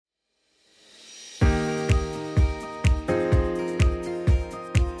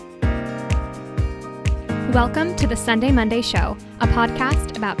Welcome to the Sunday Monday Show, a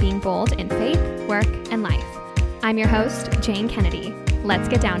podcast about being bold in faith, work, and life. I'm your host, Jane Kennedy. Let's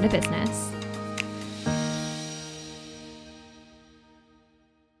get down to business.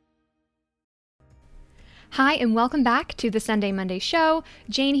 Hi, and welcome back to the Sunday Monday Show.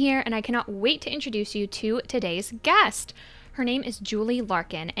 Jane here, and I cannot wait to introduce you to today's guest. Her name is Julie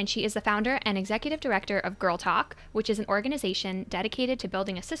Larkin, and she is the founder and executive director of Girl Talk, which is an organization dedicated to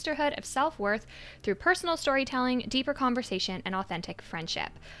building a sisterhood of self-worth through personal storytelling, deeper conversation, and authentic friendship.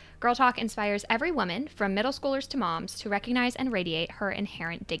 Girl Talk inspires every woman, from middle schoolers to moms, to recognize and radiate her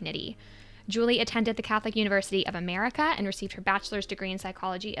inherent dignity. Julie attended the Catholic University of America and received her bachelor's degree in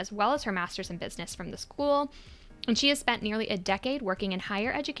psychology as well as her master's in business from the school. And she has spent nearly a decade working in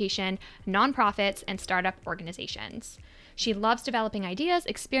higher education, nonprofits, and startup organizations. She loves developing ideas,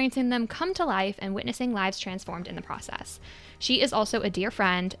 experiencing them come to life, and witnessing lives transformed in the process. She is also a dear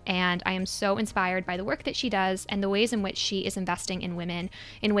friend, and I am so inspired by the work that she does and the ways in which she is investing in women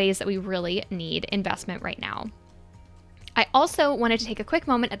in ways that we really need investment right now. I also wanted to take a quick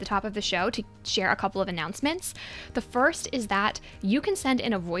moment at the top of the show to share a couple of announcements. The first is that you can send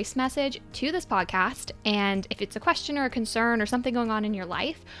in a voice message to this podcast, and if it's a question or a concern or something going on in your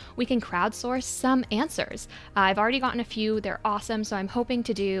life, we can crowdsource some answers. I've already gotten a few. They're awesome, so I'm hoping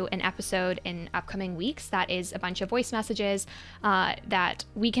to do an episode in upcoming weeks that is a bunch of voice messages that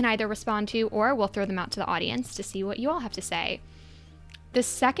we can either respond to, or we'll throw them out to the audience to see what you all have to say. The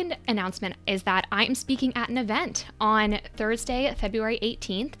second announcement is that I am speaking at an event on Thursday, February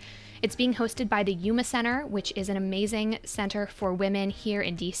 18th. It's being hosted by the Yuma Center, which is an amazing center for women here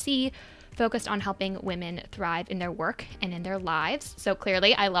in DC, focused on helping women thrive in their work and in their lives. So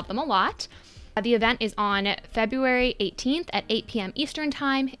clearly, I love them a lot. The event is on February 18th at 8 p.m. Eastern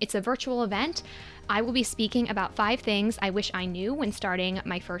Time. It's a virtual event. I will be speaking about 5 things I wish I knew when starting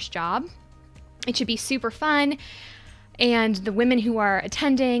my first job. It should be super fun. And the women who are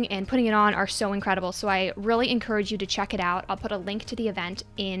attending and putting it on are so incredible. So I really encourage you to check it out. I'll put a link to the event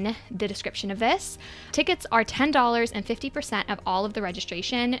in the description of this. Tickets are $10, and 50% of all of the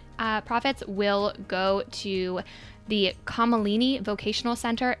registration profits will go to the Kamalini Vocational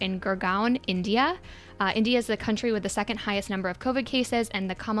Center in Gurgaon, India. India is the country with the second highest number of COVID cases, and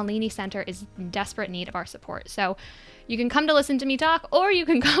the Kamalini Center is in desperate need of our support. So you can come to listen to me talk, or you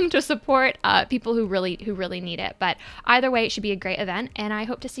can come to support people who really need it. But either way, it should be a great event, and I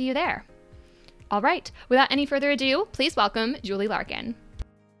hope to see you there. All right, without any further ado, please welcome Julie Larkin.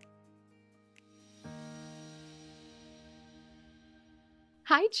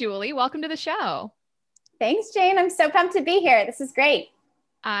 Hi, Julie. Welcome to the show. Thanks, Jane. I'm so pumped to be here. This is great.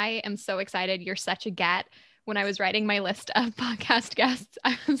 I am so excited. You're such a get. When I was writing my list of podcast guests,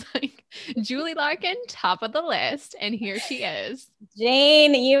 I was like, Julie Larkin, top of the list. And here she is.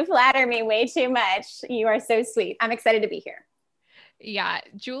 Jane, you flatter me way too much. You are so sweet. I'm excited to be here. Yeah.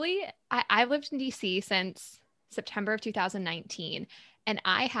 Julie, I lived in DC since September of 2019. And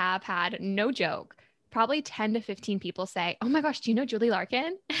I have had, no joke, probably 10 to 15 people say, oh my gosh, do you know Julie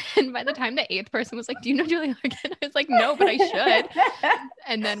Larkin? And by the time the 8th person was like, do you know Julie Larkin? I was like, no, but I should.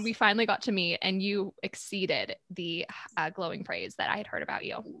 And then we finally got to meet, and you exceeded the glowing praise that I had heard about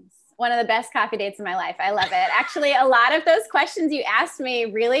you. One of the best coffee dates in my life. I love it. Actually, a lot of those questions you asked me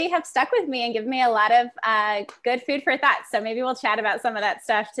really have stuck with me and given me a lot of good food for thought. So maybe we'll chat about some of that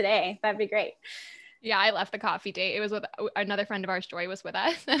stuff today. That'd be great. Yeah, I left the coffee date. It was with another friend of ours, Joy, was with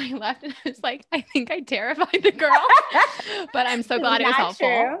us, and I left, and I was like, I think I terrified the girl, but I'm so glad it was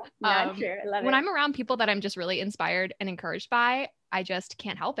helpful. Not true. I love it. When I'm around people that I'm just really inspired and encouraged by, I just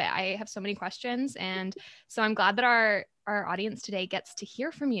can't help it. I have so many questions, and so I'm glad that our audience today gets to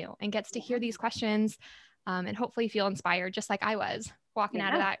hear from you and gets to hear these questions, and hopefully feel inspired, just like I was walking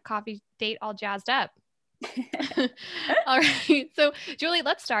out of that coffee date all jazzed up. All right. So Julie,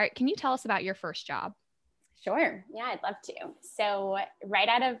 let's start. Can you tell us about your first job? Sure. Yeah, I'd love to. So right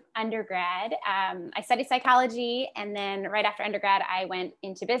out of undergrad, I studied psychology. And then right after undergrad, I went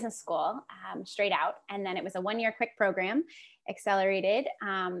into business school straight out. And then it was a 1-year quick program, accelerated.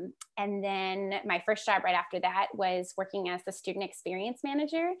 And then my first job right after that was working as the student experience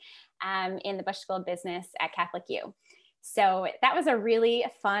manager in the Bush School of Business at Catholic U. So that was a really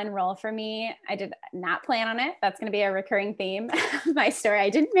fun role for me. I did not plan on it. That's going to be a recurring theme of my story. I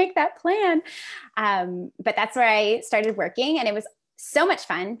didn't make that plan. But that's where I started working. And it was so much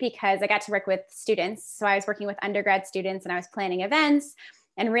fun because I got to work with students. So I was working with undergrad students, and I was planning events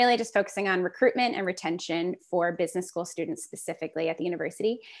and really just focusing on recruitment and retention for business school students specifically at the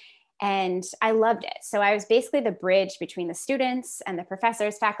university. And I loved it. So I was basically the bridge between the students and the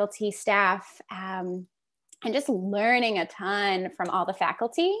professors, faculty, staff, and just learning a ton from all the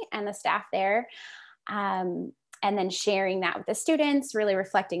faculty and the staff there. And then sharing that with the students, really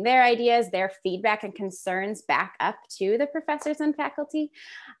reflecting their ideas, their feedback and concerns back up to the professors and faculty.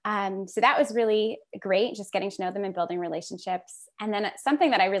 So that was really great, just getting to know them and building relationships. And then something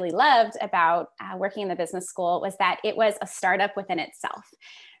that I really loved about working in the business school was that it was a startup within itself,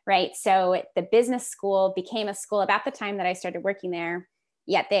 right? So the business school became a school about the time that I started working there.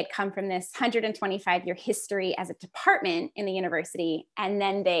 Yet they had come from this 125-year history as a department in the university, and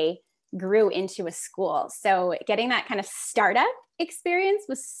then they grew into a school. So getting that kind of startup experience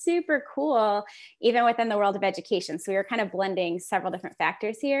was super cool, even within the world of education. So we were kind of blending several different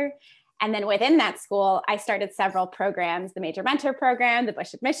factors here. And then within that school, I started several programs, the Major Mentor Program, the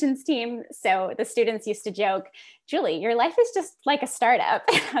Bush Admissions Team. So the students used to joke, Julie, your life is just like a startup.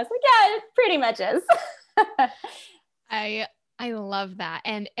 I was like, yeah, it pretty much is. I love that.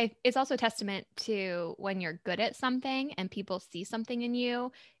 And it's also a testament to when you're good at something and people see something in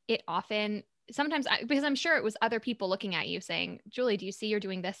you, it often, sometimes, because I'm sure it was other people looking at you saying, Julie, do you see you're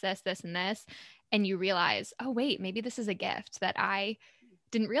doing this, this, this, and this? And you realize, oh, wait, maybe this is a gift that I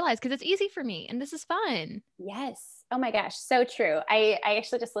didn't realize because it's easy for me and this is fun. Yes. Oh my gosh. So true. I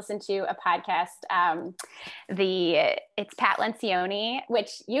actually just listened to a podcast. It's Pat Lencioni,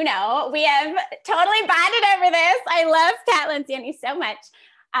 which, we have totally bonded over this. I love Pat Lencioni so much.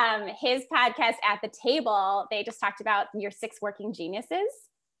 His podcast At the Table, they just talked about your 6 working geniuses.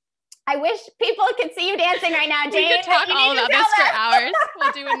 I wish people could see you dancing right now, Jane. We could talk all about this for hours.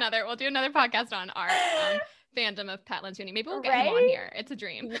 We'll do another podcast on our fandom of Pat Lencioni. Maybe we'll get him on here. It's a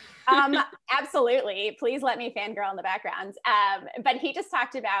dream. Absolutely. Please let me fangirl in the background. But he just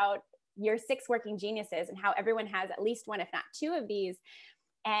talked about your 6 working geniuses and how everyone has at least one, if not 2 of these.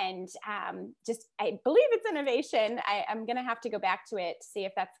 And I believe it's innovation. I'm going to have to go back to it to see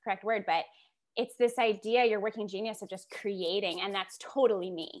if that's the correct word, but it's this idea, your working genius, of just creating. And that's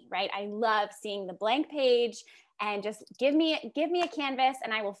totally me, right? I love seeing the blank page and just give me a canvas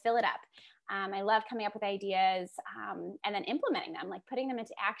and I will fill it up. I love coming up with ideas and then implementing them, like putting them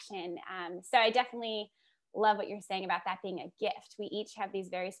into action. So I definitely love what you're saying about that being a gift. We each have these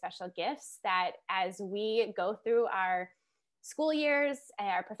very special gifts that as we go through our school years,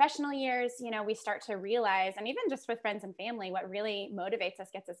 our professional years, we start to realize, and even just with friends and family, what really motivates us,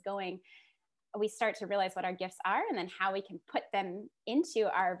 gets us going. We start to realize what our gifts are and then how we can put them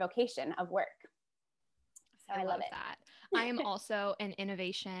into our vocation of work. So I love it. That. I am also an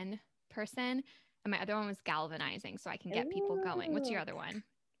innovation person, and my other one was galvanizing, so I can get people going. What's your other one?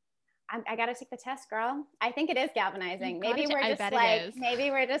 I got to take the test, girl. I think it is galvanizing. Maybe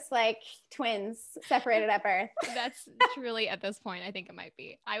we're just like twins separated at birth. That's truly, at this point, I think it might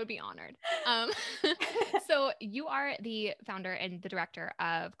be. I would be honored. So you are the founder and the director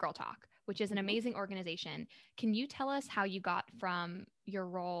of Girl Talk, which is an amazing organization. Can you tell us how you got from your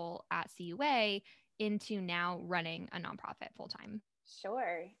role at CUA into now running a nonprofit full-time?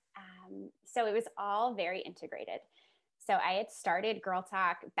 Sure. So it was all very integrated. So I had started Girl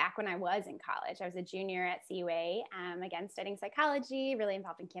Talk back when I was in college. I was a junior at CUA, again, studying psychology, really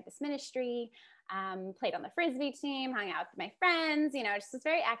involved in campus ministry, played on the Frisbee team, hung out with my friends, just was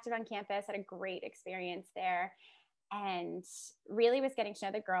very active on campus, had a great experience there, and really was getting to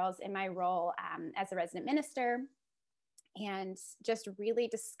know the girls in my role as a resident minister, and just really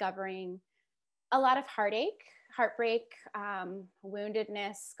discovering a lot of heartbreak,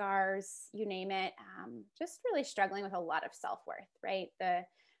 woundedness, scars, you name it, just really struggling with a lot of self-worth, right? The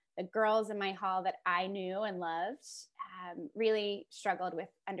girls in my hall that I knew and loved really struggled with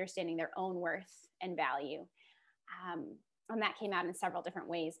understanding their own worth and value. And that came out in several different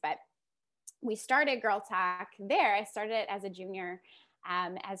ways, but we started Girl Talk there. I started it as a junior,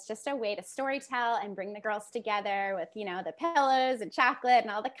 as just a way to storytell and bring the girls together with, the pillows and chocolate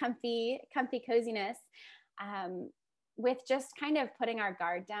and all the comfy coziness. With just kind of putting our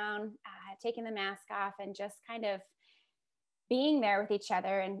guard down, taking the mask off, and just kind of being there with each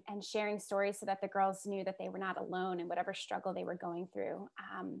other and sharing stories so that the girls knew that they were not alone in whatever struggle they were going through.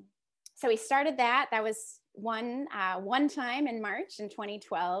 So we started that. That was one time in March in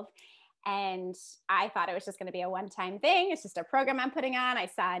 2012. And I thought it was just going to be a one-time thing. It's just a program I'm putting on. I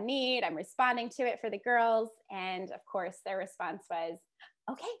saw a need. I'm responding to it for the girls. And of course, their response was,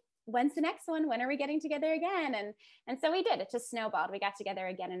 okay, when's the next one? When are we getting together again? And so we did. It just snowballed. We got together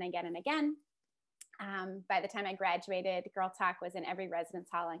again and again and again. By the time I graduated, Girl Talk was in every residence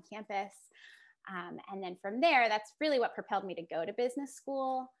hall on campus. And then from there, that's really what propelled me to go to business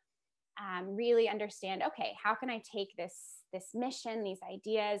school. Really understand, okay, how can I take this mission, these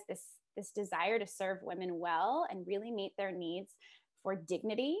ideas, this desire to serve women well and really meet their needs for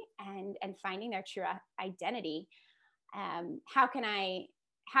dignity and finding their true identity. How can I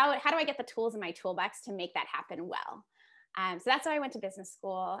how do I get the tools in my toolbox to make that happen well? So that's why I went to business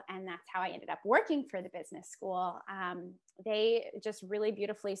school, and that's how I ended up working for the business school. They just really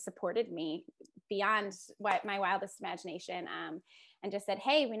beautifully supported me beyond what my wildest imagination, and just said,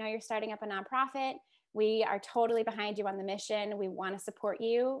 hey, we know you're starting up a nonprofit. We are totally behind you on the mission. We want to support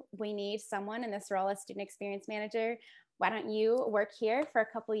you. We need someone in this role as student experience manager. Why don't you work here for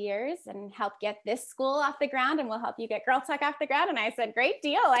a couple of years and help get this school off the ground, and we'll help you get Girl Talk off the ground. And I said, great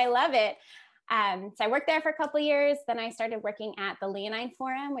deal. I love it. So I worked there for a couple of years. Then I started working at the Leonine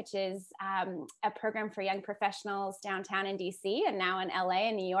Forum, which is a program for young professionals downtown in DC and now in LA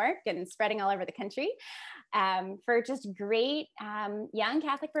and New York and spreading all over the country, for just great young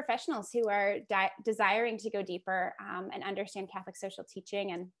Catholic professionals who are desiring to go deeper and understand Catholic social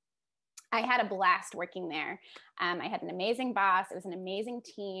teaching. And I had a blast working there. I had an amazing boss. It was an amazing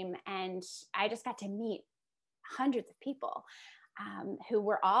team. And I just got to meet hundreds of people who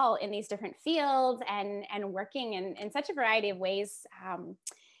were all in these different fields and working in such a variety of ways,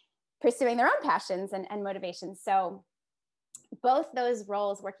 pursuing their own passions and motivations. So both those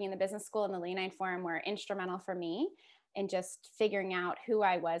roles, working in the business school and the Leonine Forum, were instrumental for me in just figuring out who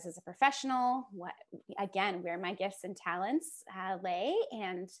I was as a professional, where my gifts and talents lay,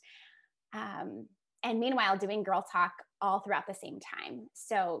 and meanwhile doing Girl Talk all throughout the same time.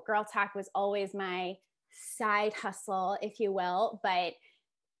 So Girl Talk was always my side hustle, if you will, but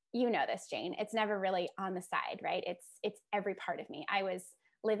you know this, Jane, it's never really on the side, right? It's every part of me. I was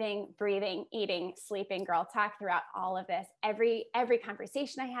living, breathing, eating, sleeping Girl Talk throughout all of this. Every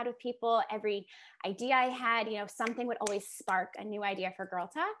conversation I had with people, every idea I had, something would always spark a new idea for Girl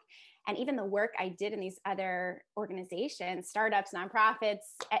Talk. And even the work I did in these other organizations, startups, nonprofits,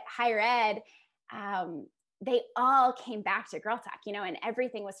 higher ed, they all came back to Girl Talk, and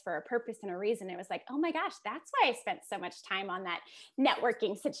everything was for a purpose and a reason. It was like, oh my gosh, that's why I spent so much time on that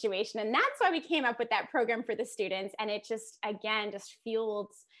networking situation. And that's why we came up with that program for the students. And it just, again, just fueled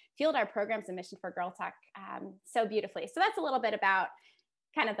our programs and mission for Girl Talk so beautifully. So that's a little bit about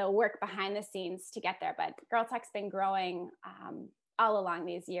kind of the work behind the scenes to get there. But Girl Talk's been growing all along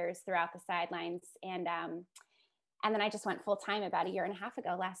these years throughout the sidelines. And then I just went full time about a year and a half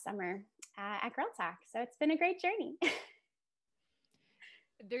ago last summer at Girl Talk. So it's been a great journey.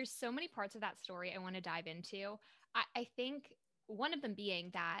 There's so many parts of that story I want to dive into. I think one of them being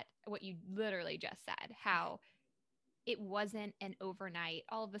that what you literally just said, how it wasn't an overnight,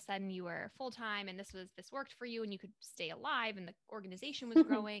 all of a sudden you were full-time and this worked for you and you could stay alive and the organization was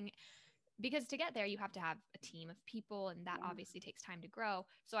growing. Because to get there, you have to have a team of people, and that obviously takes time to grow.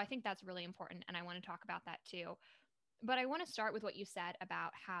 So I think that's really important. And I want to talk about that too. But I want to start with what you said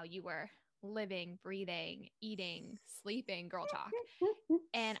about how you were living, breathing, eating, sleeping Girl Talk.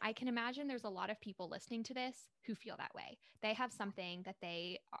 And I can imagine there's a lot of people listening to this who feel that way. They have something that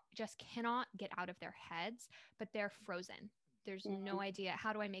they just cannot get out of their heads, but they're frozen. There's no idea,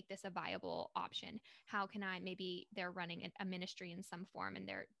 how do I make this a viable option? How can maybe they're running a ministry in some form and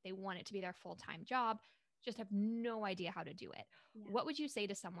they want it to be their full-time job, just have no idea how to do it. Yeah. What would you say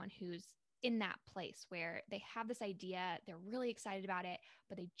to someone who's in that place where they have this idea, they're really excited about it,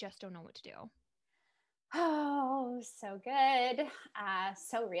 but they just don't know what to do? Oh, so good.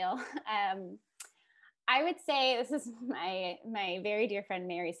 So real. I would say this is my very dear friend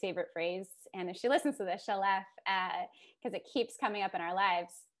Mary's favorite phrase. And if she listens to this, she'll laugh because it keeps coming up in our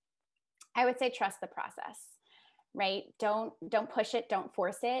lives. I would say, trust the process, right? Don't push it. Don't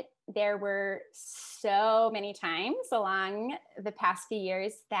force it. There were so many times along the past few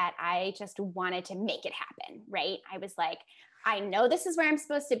years that I just wanted to make it happen, right? I was like, I know this is where I'm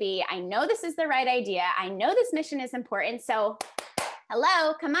supposed to be. I know this is the right idea. I know this mission is important. So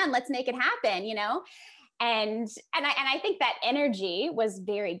hello, come on, let's make it happen, And I think that energy was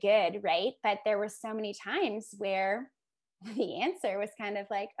very good, right? But there were so many times where the answer was kind of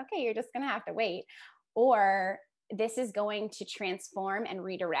like, okay, you're just going to have to wait, or this is going to transform and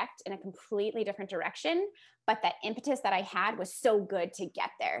redirect in a completely different direction. But that impetus that I had was so good to get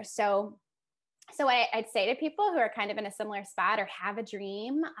there. So I'd say to people who are kind of in a similar spot or have a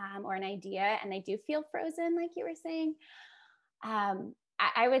dream or an idea and they do feel frozen, like you were saying,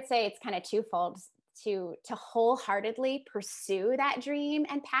 I would say it's kind of twofold: to wholeheartedly pursue that dream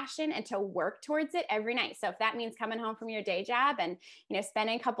and passion and to work towards it every night. So if that means coming home from your day job and,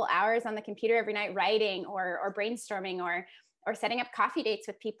 spending a couple hours on the computer every night writing or brainstorming or setting up coffee dates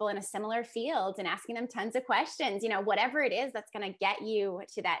with people in a similar field and asking them tons of questions, whatever it is that's going to get you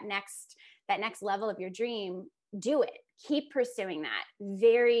to that next level of your dream, do it. Keep pursuing that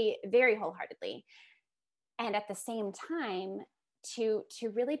very, very wholeheartedly. And at the same time, to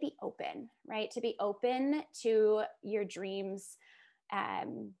really be open, right? To be open to your dreams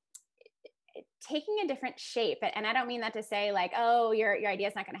taking a different shape. And I don't mean that to say like, oh, your idea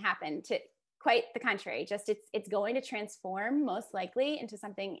is not going to happen. To quite the contrary, just it's going to transform most likely into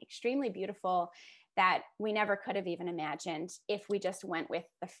something extremely beautiful that we never could have even imagined if we just went with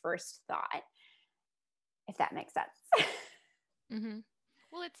the first thought, if that makes sense. Mm-hmm.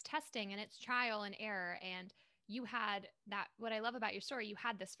 Well, it's testing and it's trial and error. And you had that, what I love about your story, you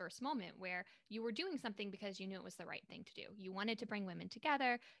had this first moment where you were doing something because you knew it was the right thing to do. You wanted to bring women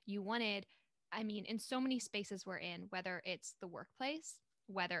together. You wanted, I mean, in so many spaces we're in, whether it's the workplace,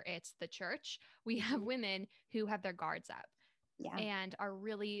 whether it's the church, we have women who have their guards up and are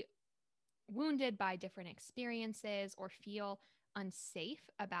really wounded by different experiences or feel unsafe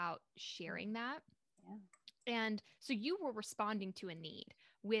about sharing that. Yeah. And so you were responding to a need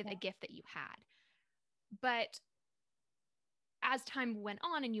with a gift that you had. But as time went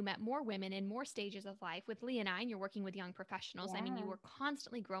on and you met more women in more stages of life with Lee and I, and you're working with young professionals, I mean, you were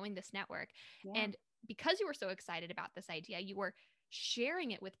constantly growing this network. And because you were so excited about this idea, you were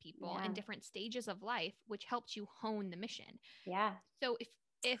sharing it with people in different stages of life, which helped you hone the mission. Yeah. So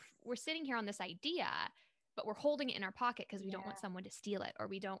if we're sitting here on this idea, but we're holding it in our pocket because we don't want someone to steal it, or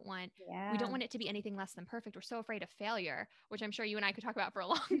we don't want it to be anything less than perfect. We're so afraid of failure, which I'm sure you and I could talk about for a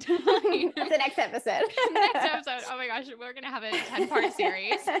long time. That's the next episode. Next episode. Oh my gosh, we're going to have a 10-part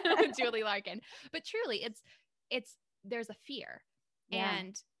series with Julie Larkin. But truly, there's a fear.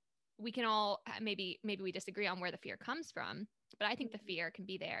 And we can all, maybe we disagree on where the fear comes from, but I think the fear can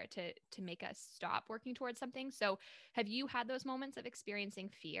be there to make us stop working towards something. So have you had those moments of experiencing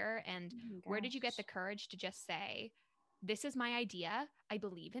fear, and where did you get the courage to just say, this is my idea, I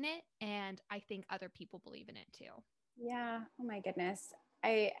believe in it, and I think other people believe in it too? Yeah. Oh my goodness.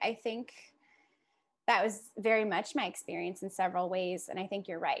 I think that was very much my experience in several ways. And I think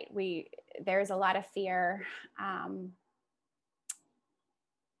you're right. There's a lot of fear.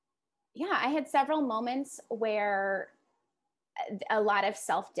 I had several moments where a lot of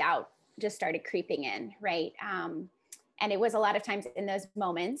self-doubt just started creeping in, right? And it was a lot of times in those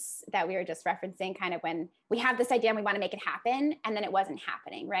moments that we were just referencing, kind of when we have this idea and we want to make it happen, and then it wasn't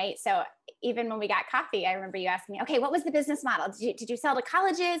happening, right? So even when we got coffee, I remember you asking me, okay, what was the business model? Did you sell to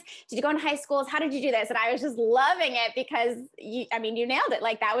colleges? Did you go into high schools? How did you do this? And I was just loving it because you nailed it.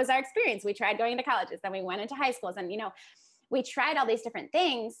 Like, that was our experience. We tried going into colleges, then we went into high schools, and, we tried all these different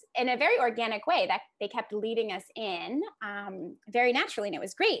things in a very organic way that they kept leading us in very naturally. And it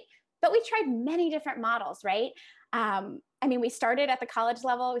was great, but we tried many different models, right? We started at the college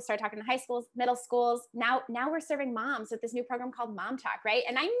level. We started talking to high schools, middle schools. Now we're serving moms with this new program called Mom Talk, right?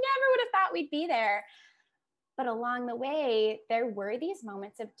 And I never would have thought we'd be there. But along the way, there were these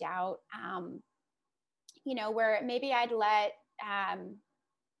moments of doubt, where maybe I'd let,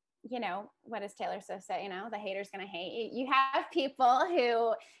 what does Taylor Swift say? The hater's going to hate. You have people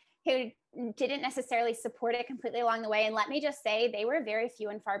who didn't necessarily support it completely along the way. And let me just say, they were very few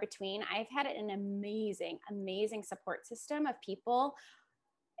and far between. I've had an amazing, amazing support system of people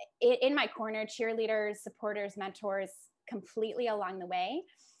in my corner, cheerleaders, supporters, mentors, completely along the way.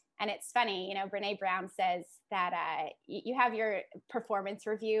 And it's funny, Brene Brown says that you have your performance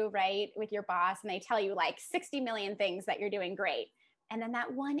review, right, with your boss, and they tell you like 60 million things that you're doing great. And then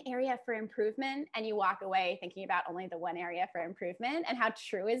that one area for improvement, and you walk away thinking about only the one area for improvement. And how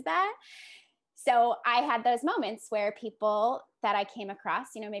true is that? So I had those moments where people that I came across,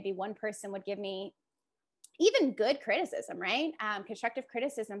 maybe one person would give me even good criticism, right? Constructive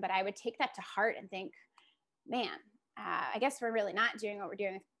criticism, but I would take that to heart and think, man, I guess we're really not doing what we're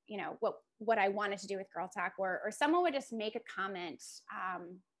doing with, what I wanted to do with Girl Talk, or someone would just make a comment,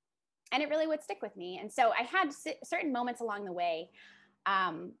 and it really would stick with me. And so I had certain moments along the way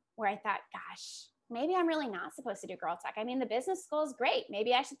where I thought, gosh, maybe I'm really not supposed to do Girl Talk. The business school is great.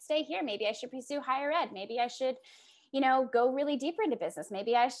 Maybe I should stay here. Maybe I should pursue higher ed. Maybe I should, go really deeper into business.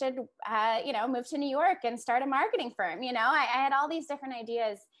 Maybe I should, move to New York and start a marketing firm. I had all these different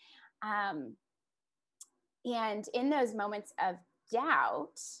ideas. And in those moments of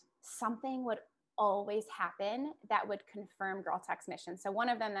doubt, something would always happen that would confirm Girl Talk's mission. So one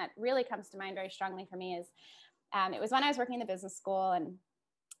of them that really comes to mind very strongly for me is, it was when I was working in the business school, and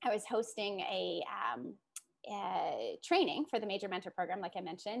I was hosting a training for the Major Mentor Program, like I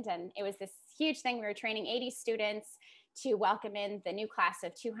mentioned. And it was this huge thing. We were training 80 students to welcome in the new class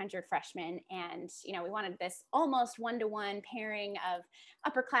of 200 freshmen. And, we wanted this almost one-to-one pairing of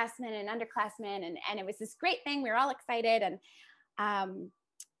upperclassmen and underclassmen. And it was this great thing. We were all excited. And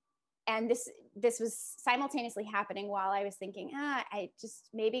this was simultaneously happening while I was thinking,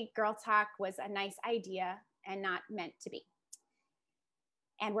 maybe Girl Talk was a nice idea and not meant to be.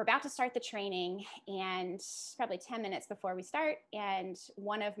 And we're about to start the training, and probably 10 minutes before we start, and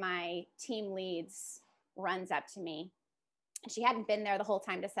one of my team leads runs up to me. She hadn't been there the whole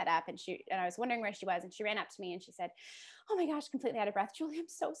time to set up, and I was wondering where she was, and she ran up to me and she said, "Oh my gosh," completely out of breath, "Julie, I'm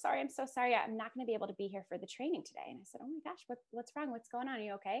so sorry. I'm so sorry. I'm not going to be able to be here for the training today." And I said, "Oh my gosh, what's wrong? What's going on? Are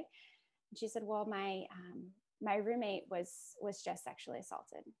you okay?" And she said, "Well, my roommate was just sexually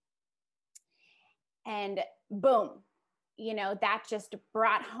assaulted." And boom, that just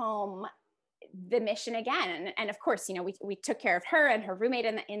brought home the mission again. And of course, we took care of her and her roommate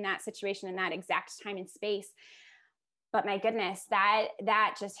in that situation, in that exact time and space. But my goodness,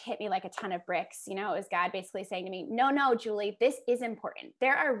 that just hit me like a ton of bricks. It was God basically saying to me, no, Julie, this is important.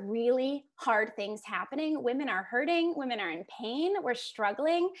 There are really hard things happening. Women are hurting. Women are in pain. We're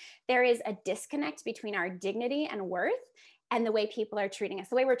struggling. There is a disconnect between our dignity and worth and the way people are treating us,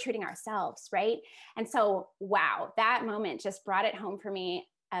 the way we're treating ourselves, right? And so, wow, that moment just brought it home for me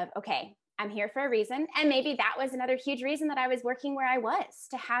of, okay, I'm here for a reason. And maybe that was another huge reason that I was working where I was,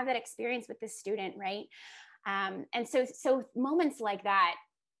 to have that experience with this student, right? And so moments like that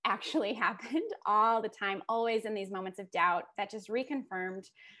actually happened all the time, always in these moments of doubt that just reconfirmed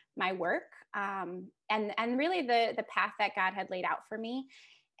my work, and really the path that God had laid out for me.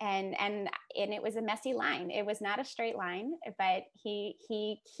 And it was a messy line. It was not a straight line, but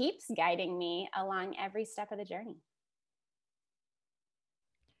he keeps guiding me along every step of the journey.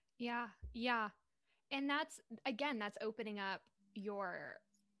 Yeah. Yeah. And that's opening up your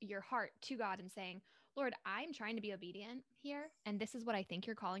heart to God and saying, "Lord, I'm trying to be obedient here, and this is what I think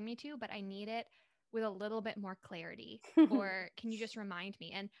you're calling me to, but I need it with a little bit more clarity. Or can you just remind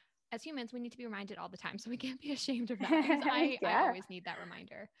me?" And as humans, we need to be reminded all the time, so we can't be ashamed of that, because I always need that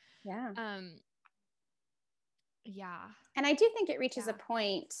reminder. Yeah. Yeah. And I do think it reaches a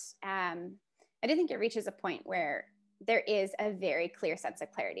point. I do think it reaches a point where there is a very clear sense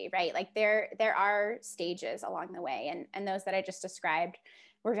of clarity, right? Like there are stages along the way, and those that I just described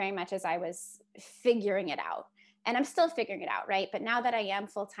were very much as I was figuring it out. And I'm still figuring it out, right? But now that I am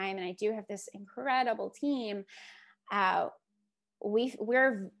full-time and I do have this incredible team,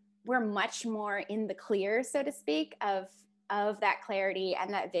 we're much more in the clear, so to speak, of that clarity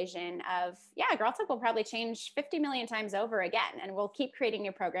and that vision of, yeah, Girl Talk will probably change 50 million times over again. And we'll keep creating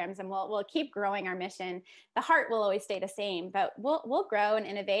new programs, and we'll keep growing our mission. The heart will always stay the same, but we'll grow and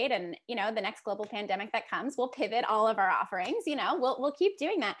innovate. And, the next global pandemic that comes, we'll pivot all of our offerings, we'll keep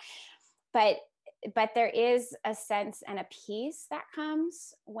doing that. But there is a sense and a peace that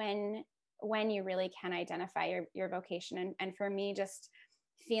comes when you really can identify your vocation. And for me, just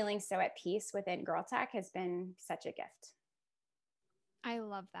feeling so at peace within Girl Talk has been such a gift. I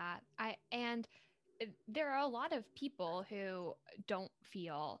love that. And there are a lot of people who don't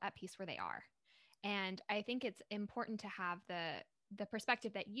feel at peace where they are. And I think it's important to have the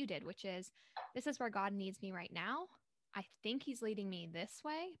perspective that you did, which is, this is where God needs me right now. I think he's leading me this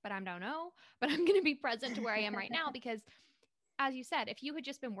way, but I don't know, but I'm going to be present to where I am right now. Because as you said, if you had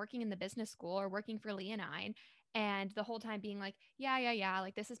just been working in the business school or working for Leonine and the whole time being like, yeah,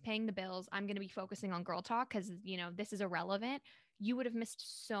 like this is paying the bills, I'm going to be focusing on Girl Talk because, this is irrelevant, you would have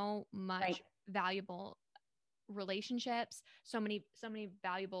missed so much valuable relationships, so many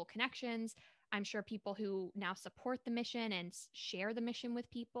valuable connections. I'm sure people who now support the mission and share the mission with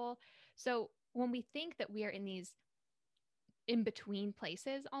people. So when we think that we are in these in between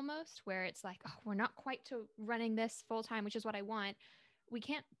places almost, where it's like, oh, we're not quite to running this full time, which is what I want, we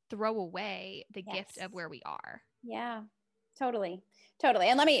can't throw away the gift of where we are. Yeah, totally.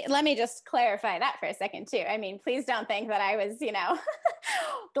 And let me just clarify that for a second too. I mean, please don't think that I was,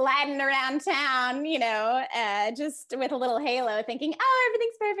 gliding around town, just with a little halo thinking, oh,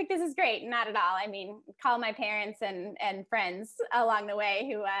 everything's perfect, this is great. Not at all. I mean, call my parents and friends along the way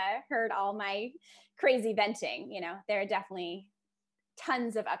who heard all my crazy venting. There are definitely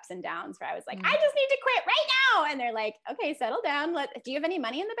tons of ups and downs where I was like, I just need to quit right now. And they're like, okay, settle down. Do you have any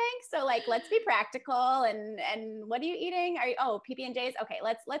money in the bank? So like, let's be practical. And what are you eating? PB&Js? Okay,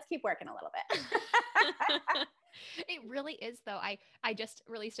 let's keep working a little bit. It really is, though. I just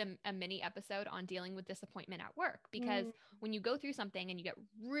released a mini episode on dealing with disappointment at work, because when you go through something and you get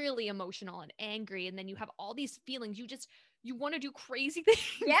really emotional and angry, and then you have all these feelings, you want to do crazy things.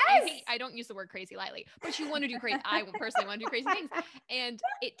 Yes. I don't use the word crazy lightly, but you want to do crazy. I personally want to do crazy things. And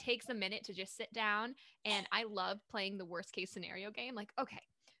it takes a minute to just sit down. And I love playing the worst case scenario game. Like, okay,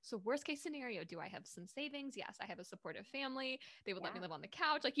 so worst case scenario, do I have some savings? Yes, I have a supportive family. They would let me live on the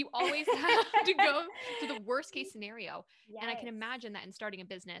couch. Like, you always have to go to the worst case scenario. Yes. And I can imagine that in starting a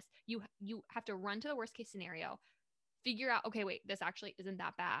business, you have to run to the worst case scenario, figure out, okay, wait, this actually isn't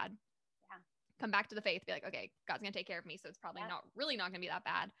that bad. come back to the faith, be like, okay, God's going to take care of me. So it's probably not going to be that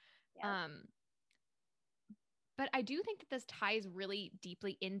bad. Yeah. But I do think that this ties really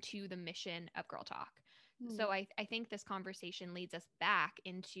deeply into the mission of Girl Talk. So I think this conversation leads us back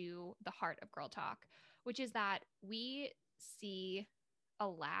into the heart of Girl Talk, which is that we see a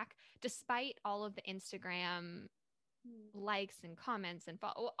lack, despite all of the Instagram likes and comments and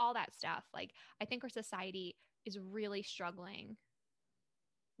all that stuff. Like, I think our society is really struggling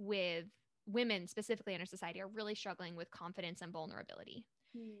with women, specifically in our society, are really struggling with confidence and vulnerability.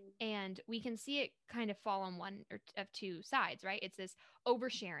 And we can see it kind of fall on one or of two sides, right? It's this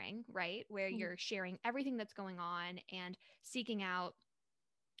oversharing, right? Where you're sharing everything that's going on and seeking out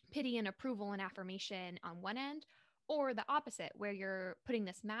pity and approval and affirmation on one end, or the opposite, where you're putting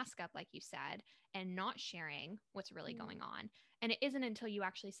this mask up, like you said, and not sharing what's really going on. And it isn't until you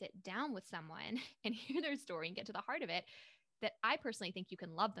actually sit down with someone and hear their story and get to the heart of it that I personally think you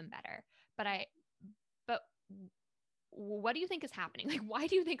can love them better. But what do you think is happening? Like, why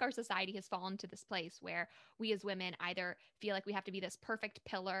do you think our society has fallen to this place where we as women either feel like we have to be this perfect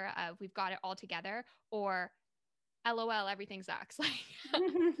pillar of we've got it all together, or LOL, everything sucks. Like,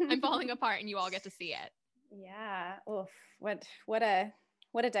 I'm falling apart and you all get to see it. Yeah. Oof. What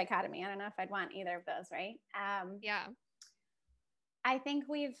a dichotomy. I don't know if I'd want either of those, right? Yeah. I think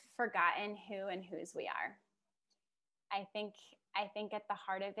we've forgotten who and whose we are. I think at the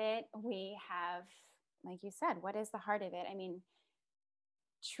heart of it, we have, like you said, what is the heart of it? I mean,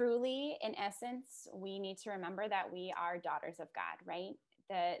 truly, in essence, we need to remember that we are daughters of God, right?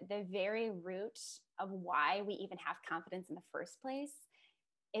 The very root of why we even have confidence in the first place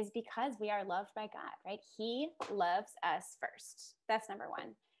is because we are loved by God, right? He loves us first. That's number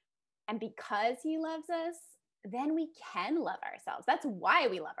one. And because he loves us, then we can love ourselves. That's why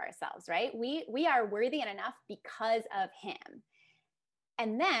we love ourselves, right? We are worthy and enough because of him.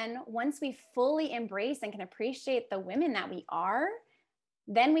 And then once we fully embrace and can appreciate the women that we are,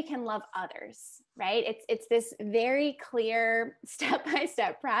 then we can love others, right? It's this very clear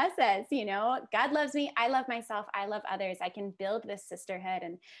step-by-step process. You know, God loves me, I love myself, I love others. I can build this sisterhood.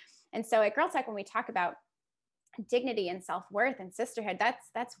 And so at Girl Talk, when we talk about dignity and self-worth and sisterhood,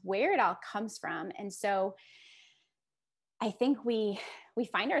 that's where it all comes from. And so I think we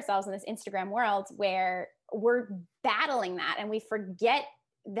find ourselves in this Instagram world where we're battling that and we forget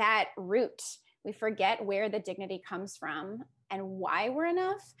that root. We forget where the dignity comes from and why we're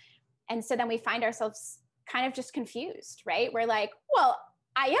enough. And so then we find ourselves kind of just confused, right? We're like, well,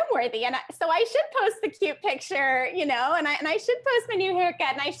 I am worthy. And so I should post the cute picture, you know, and I should post my new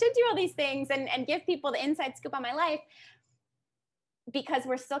haircut and I should do all these things and give people the inside scoop on my life, because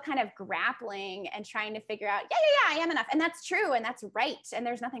we're still kind of grappling and trying to figure out, yeah, I am enough. And that's true. And that's right. And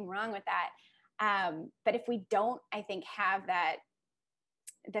there's nothing wrong with that. But if we don't, I think, have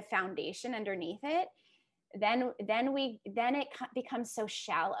the foundation underneath it, then it becomes so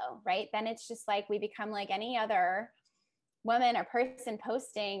shallow, right? Then it's just like we become like any other woman or person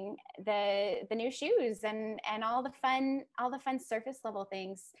posting the new shoes and all the fun surface level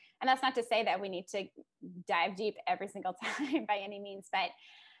things. And that's not to say that we need to dive deep every single time by any means, but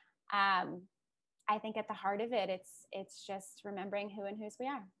I think at the heart of it, it's just remembering who and whose we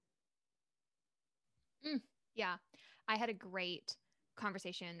are. Yeah. I had a great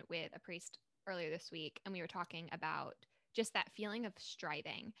conversation with a priest earlier this week, and we were talking about just that feeling of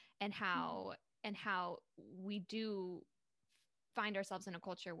striving and how we do find ourselves in a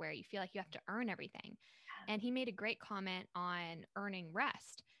culture where you feel like you have to earn everything. And he made a great comment on earning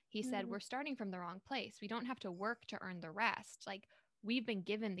rest. He said, we're starting from the wrong place. We don't have to work to earn the rest. Like, we've been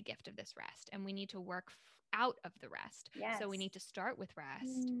given the gift of this rest and we need to work out of the rest. Yes. So we need to start with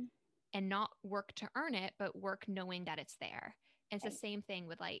rest and not work to earn it, but work knowing that it's there. And it's the same thing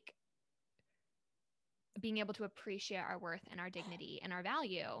with like being able to appreciate our worth and our dignity and our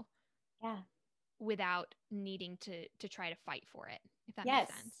value. Yeah. Without needing to try to fight for it, if that Yes,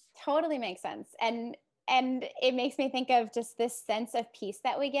 makes sense. Totally makes sense. And it makes me think of just this sense of peace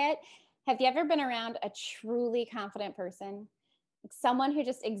that we get. Have you ever been around a truly confident person? Someone who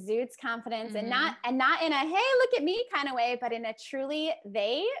just exudes confidence and not in a, hey, look at me kind of way, but in a truly,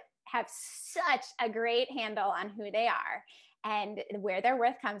 they have such a great handle on who they are and where their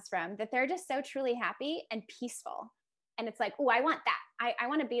worth comes from, that they're just so truly happy and peaceful. And it's like, oh, I want that. I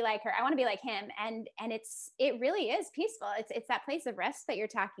want to be like her. I want to be like him. And it really is peaceful. It's that place of rest that you're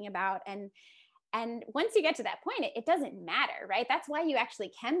talking about. And once you get to that point, it doesn't matter, right? That's why you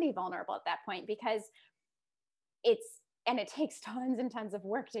actually can be vulnerable at that point, because it takes tons and tons of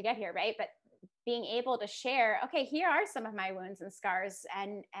work to get here, right? But being able to share, okay, here are some of my wounds and scars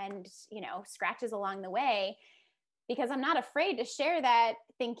and you know, scratches along the way, because I'm not afraid to share that,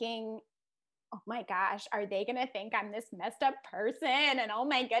 thinking, oh my gosh, are they going to think I'm this messed up person? And oh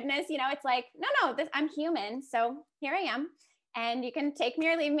my goodness, it's like, no, I'm human. So here I am, and you can take me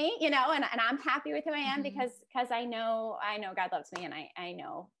or leave me, and I'm happy with who I am, because I know God loves me, and I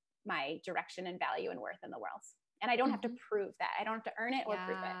know my direction and value and worth in the world. And I don't have to prove that. I don't have to earn it or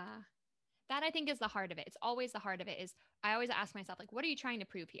prove it. That I think is the heart of it. It's always the heart of it is I always ask myself, like, what are you trying to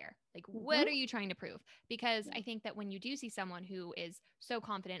prove here? Like, what are you trying to prove? Because I think that when you do see someone who is so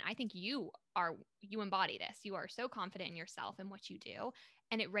confident, I think you embody this. You are so confident in yourself and what you do,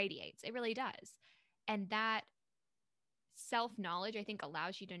 and it radiates. It really does. And that self-knowledge, I think,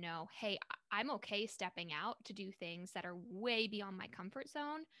 allows you to know, hey, I'm okay stepping out to do things that are way beyond my comfort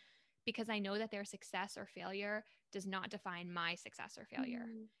zone, because I know that their success or failure does not define my success or failure.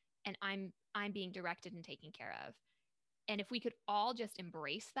 And I'm being directed and taken care of. And if we could all just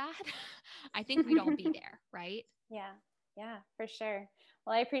embrace that, I think we'd all be there, right? Yeah, for sure.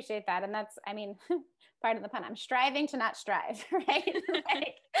 Well, I appreciate that. And that's, pardon the pun, I'm striving to not strive, right?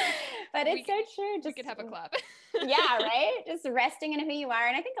 But it's so true. We could have a club. Yeah, right? Just resting in who you are.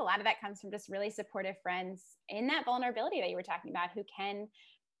 And I think a lot of that comes from just really supportive friends in that vulnerability that you were talking about, who can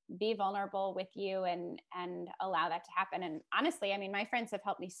be vulnerable with you and allow that to happen. And honestly, my friends have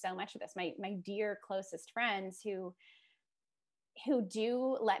helped me so much with this. My dear closest friends who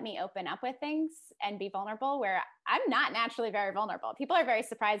do let me open up with things and be vulnerable, where I'm not naturally very vulnerable. People are very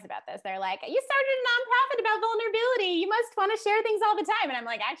surprised about this. They're like, you started a nonprofit about vulnerability. You must want to share things all the time. And I'm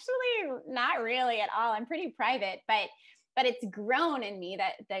like, actually, not really at all. I'm pretty private, but it's grown in me,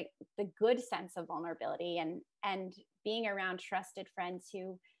 that the good sense of vulnerability and being around trusted friends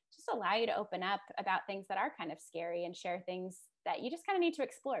who just allow you to open up about things that are kind of scary and share things that you just kind of need to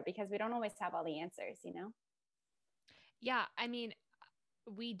explore, because we don't always have all the answers, Yeah.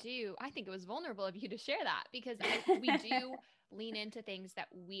 We do. I think it was vulnerable of you to share that, because we do lean into things that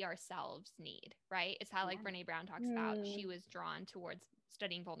we ourselves need, right? It's how like Brene Brown talks about, she was drawn towards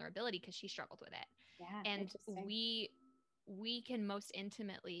studying vulnerability because she struggled with it. Yeah. And we can most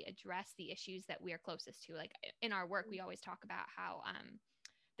intimately address the issues that we are closest to. Like in our work, we always talk about how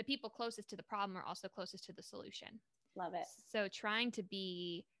the people closest to the problem are also closest to the solution. Love it. So trying to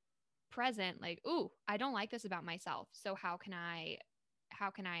be present, like, ooh, I don't like this about myself. So how can I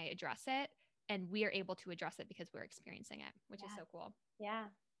address it? And we are able to address it because we're experiencing it, which is so cool. Yeah.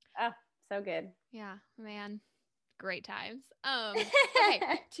 Oh, so good. Yeah, man. Great times.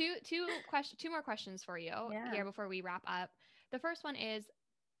 Okay. Two more questions for you here before we wrap up. The first one is,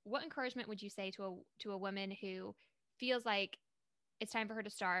 what encouragement would you say to a woman who feels like it's time for her to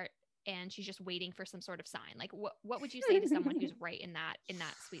start and she's just waiting for some sort of sign? Like what would you say to someone who's right in that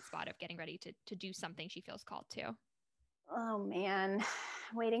sweet spot of getting ready to do something she feels called to? Oh man,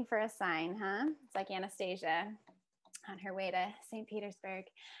 waiting for a sign, huh? It's like Anastasia on her way to St. Petersburg.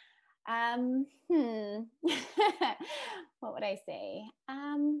 What would I say?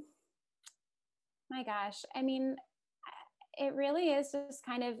 My gosh, it really is just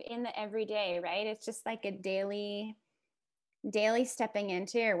kind of in the everyday, right? It's just like a daily stepping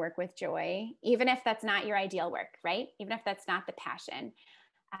into your work with joy, even if that's not your ideal work, right? Even if that's not the passion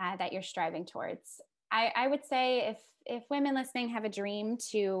that you're striving towards. I would say if women listening have a dream,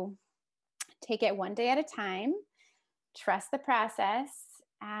 to take it one day at a time, trust the process,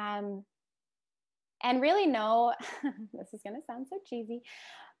 and really know, this is going to sound so cheesy,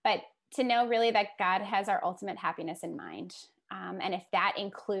 but to know really that God has our ultimate happiness in mind. And if that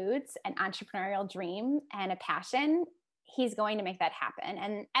includes an entrepreneurial dream and a passion, He's going to make that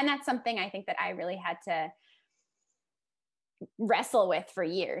happen. And that's something I think that I really had to wrestle with for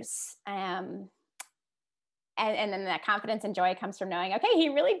years. And then that confidence and joy comes from knowing, okay, He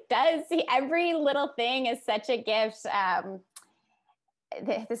really does. Every little thing is such a gift.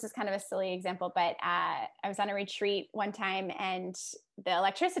 This is kind of a silly example, but I was on a retreat one time and the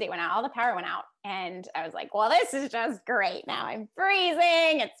electricity went out, all the power went out. And I was like, well, this is just great. Now I'm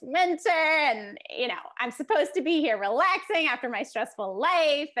freezing, it's winter, and, I'm supposed to be here relaxing after my stressful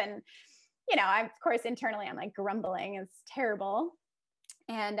life. And, of course, internally, I'm like grumbling. It's terrible.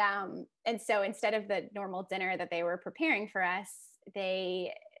 And so instead of the normal dinner that they were preparing for us,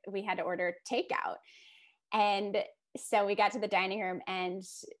 we had to order takeout. And so we got to the dining room and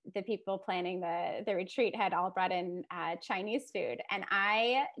the people planning the retreat had all brought in Chinese food. And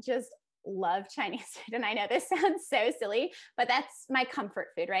I just love Chinese food. And I know this sounds so silly, but that's my comfort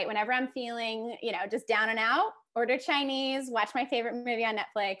food, right? Whenever I'm feeling, just down and out, order Chinese, watch my favorite movie on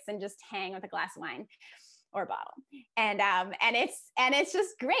Netflix, and just hang with a glass of wine or a bottle. And it's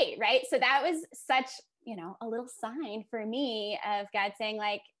just great, right? So that was such, a little sign for me of God saying,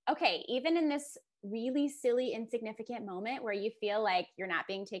 like, okay, even in this really silly, insignificant moment where you feel like you're not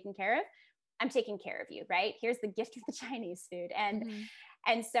being taken care of, I'm taking care of you, right? Here's the gift of the Chinese food. Mm-hmm.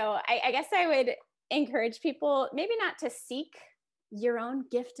 And so I guess I would encourage people maybe not to seek your own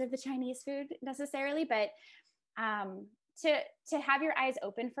gift of the Chinese food necessarily, but to have your eyes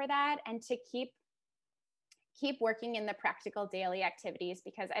open for that and to keep working in the practical daily activities,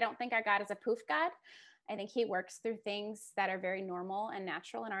 because I don't think our God is a poof God. I think he works through things that are very normal and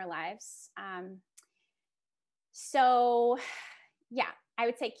natural in our lives. So yeah, I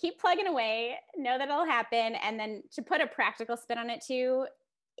would say keep plugging away, know that it'll happen. And then to put a practical spin on it too,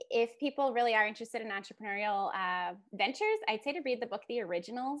 if people really are interested in entrepreneurial ventures, I'd say to read the book, The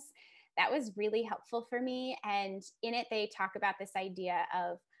Originals. That was really helpful for me. And in it, they talk about this idea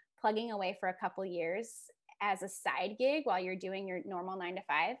of plugging away for a couple years as a side gig while you're doing your normal 9 to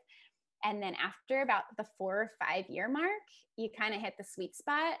 5. And then after about the 4 or 5 year mark, you kind of hit the sweet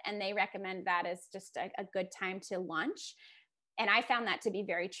spot. And they recommend that as just a good time to launch. And I found that to be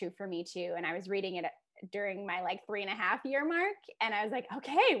very true for me too. And I was reading it during my like 3.5 year mark. And I was like,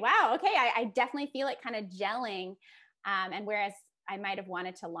 okay, wow. Okay. I definitely feel it kind of gelling. And whereas I might've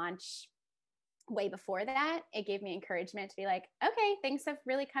wanted to launch way before that, it gave me encouragement to be like, okay, things have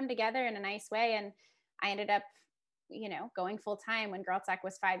really come together in a nice way. And I ended up, going full time when Girl Talk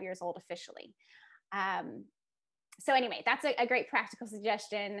was 5 years old officially. So anyway, that's a great practical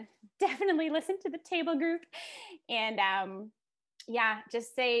suggestion. Definitely listen to the table group. And I would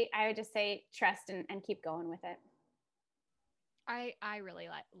just say trust and keep going with it. I really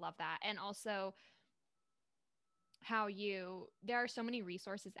love that. And also there are so many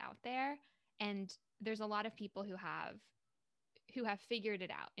resources out there, and there's a lot of people who have figured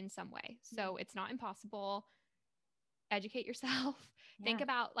it out in some way. So it's not impossible. Educate yourself. Yeah. Think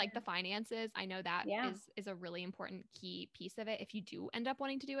about like the finances. I know that Yeah. is a really important key piece of it. If you do end up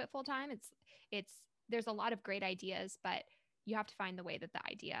wanting to do it full time, there's a lot of great ideas, but you have to find the way that the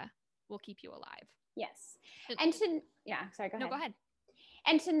idea will keep you alive. Yes. Go ahead. No, go ahead.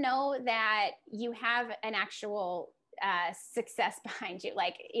 And to know that you have an actual success behind you.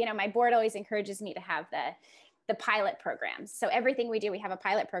 Like, my board always encourages me to have the pilot programs. So everything we do, we have a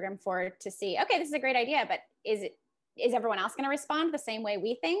pilot program to see, okay, this is a great idea, but is everyone else going to respond the same way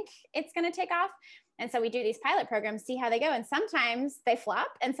we think it's going to take off? And so we do these pilot programs, see how they go. And sometimes they flop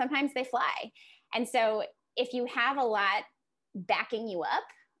and sometimes they fly. And so if you have a lot backing you up,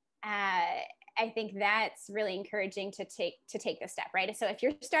 I think that's really encouraging to take this step, right? So if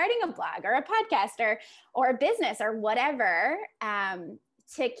you're starting a blog or a podcast or a business or whatever,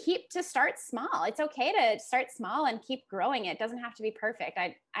 to start small. It's okay to start small and keep growing. It doesn't have to be perfect.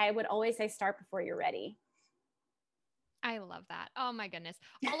 I would always say start before you're ready. I love that. Oh my goodness.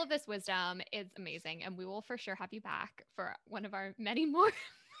 All of this wisdom is amazing. And we will for sure have you back for one of our many more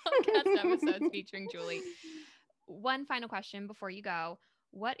podcast episodes featuring Julie. One final question before you go.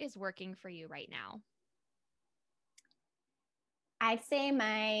 What is working for you right now? I'd say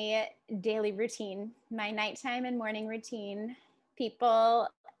my daily routine, my nighttime and morning routine. People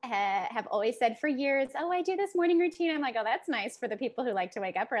have always said for years, oh, I do this morning routine. I'm like, oh, that's nice for the people who like to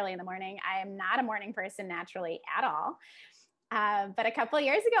wake up early in the morning. I am not a morning person naturally at all. But a couple of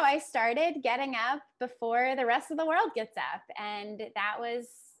years ago, I started getting up before the rest of the world gets up. And that was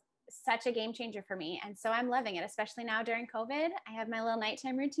such a game changer for me. And so I'm loving it, especially now during COVID. I have my little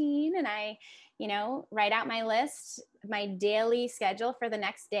nighttime routine and I, write out my list, my daily schedule for the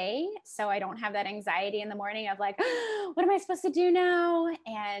next day. So I don't have that anxiety in the morning of like, oh, what am I supposed to do now?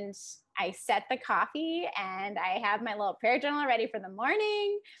 And I set the coffee and I have my little prayer journal ready for the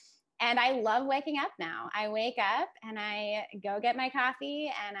morning. And I love waking up now. I wake up and I go get my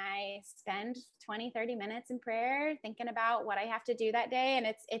coffee and I spend 20, 30 minutes in prayer thinking about what I have to do that day. And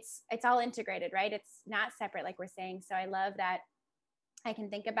it's all integrated, right? It's not separate, like we're saying. So I love that I can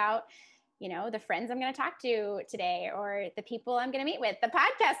think about, the friends I'm going to talk to today, or the people I'm going to meet with, the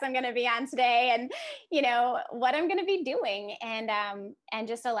podcast I'm going to be on today, and, what I'm going to be doing, and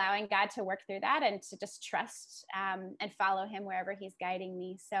just allowing God to work through that and to just trust and follow him wherever he's guiding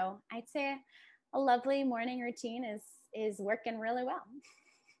me. So I'd say a lovely morning routine is working really well.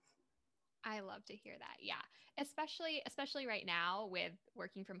 I love to hear that. Yeah. Especially right now with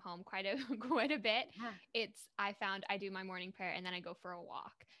working from home quite a bit. Yeah. I found I do my morning prayer and then I go for a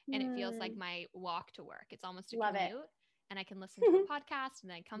walk and it feels like my walk to work. It's almost a commute and I can listen to a podcast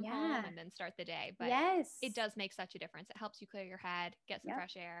and then come home and then start the day. But it does make such a difference. It helps you clear your head, get some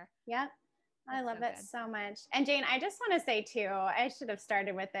fresh air. Yep. I love it so much. And Jane, I just want to say too, I should have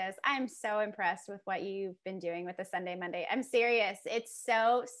started with this. I'm so impressed with what you've been doing with the Sunday Monday. I'm serious. It's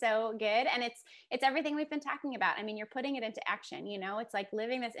so, so good. And it's everything we've been talking about. I mean, you're putting it into action, it's like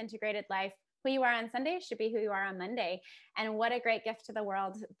living this integrated life who you are on Sunday should be who you are on Monday. And what a great gift to the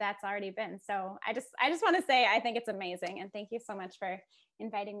world that's already been. So I just want to say, I think it's amazing. And thank you so much for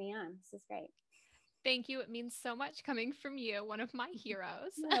inviting me on. This is great. Thank you. It means so much coming from you, one of my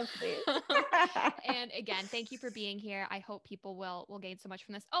heroes. Oh, please. And again, thank you for being here. I hope people will gain so much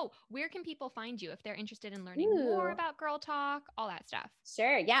from this. Oh, where can people find you if they're interested in learning more about Girl Talk, all that stuff?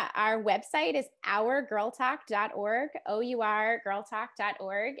 Sure. Yeah. Our website is ourgirltalk.org,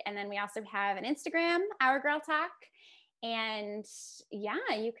 ourgirltalk.org. And then we also have an Instagram, Our Girl Talk. And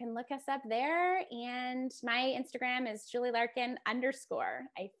yeah, you can look us up there. And my Instagram is Julie Larkin _,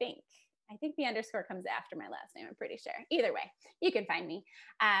 I think the underscore comes after my last name. I'm pretty sure. Either way, you can find me.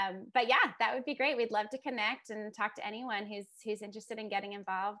 But yeah, that would be great. We'd love to connect and talk to anyone who's interested in getting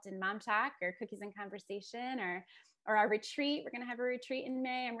involved in Mom Talk or Cookies and Conversation or our retreat. We're going to have a retreat in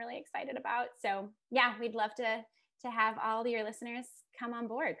May. I'm really excited about. So yeah, we'd love to have all your listeners come on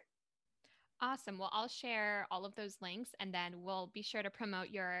board. Awesome. Well, I'll share all of those links, and then we'll be sure to promote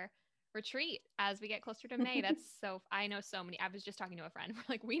your retreat as we get closer to May. I know so many. I was just talking to a friend. We're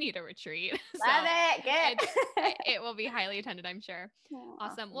like, we need a retreat. Love it. Good. It will be highly attended, I'm sure. Oh,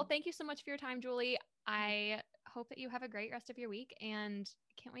 awesome. Well, thank you so much for your time, Julie. I hope that you have a great rest of your week, and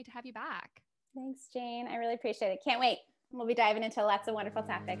can't wait to have you back. Thanks, Jane. I really appreciate it. Can't wait. We'll be diving into lots of wonderful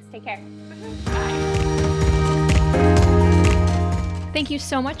topics. Take care. Bye. Thank you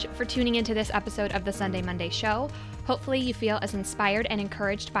so much for tuning into this episode of the Sunday Monday Show. Hopefully you feel as inspired and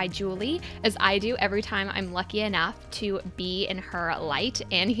encouraged by Julie as I do every time I'm lucky enough to be in her light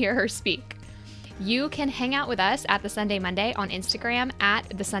and hear her speak. You can hang out with us at The Sunday Monday on Instagram at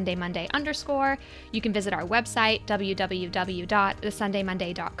 @TheSundayMonday_. You can visit our website,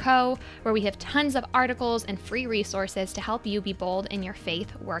 www.thesundaymonday.co, where we have tons of articles and free resources to help you be bold in your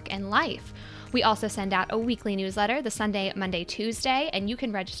faith, work, and life. We also send out a weekly newsletter, the Sunday, Monday, Tuesday, and you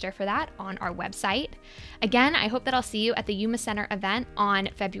can register for that on our website. Again, I hope that I'll see you at the Yuma Center event on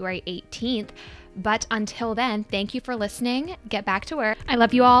February 18th. But until then, thank you for listening. Get back to work. I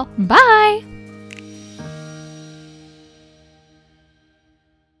love you all. Bye.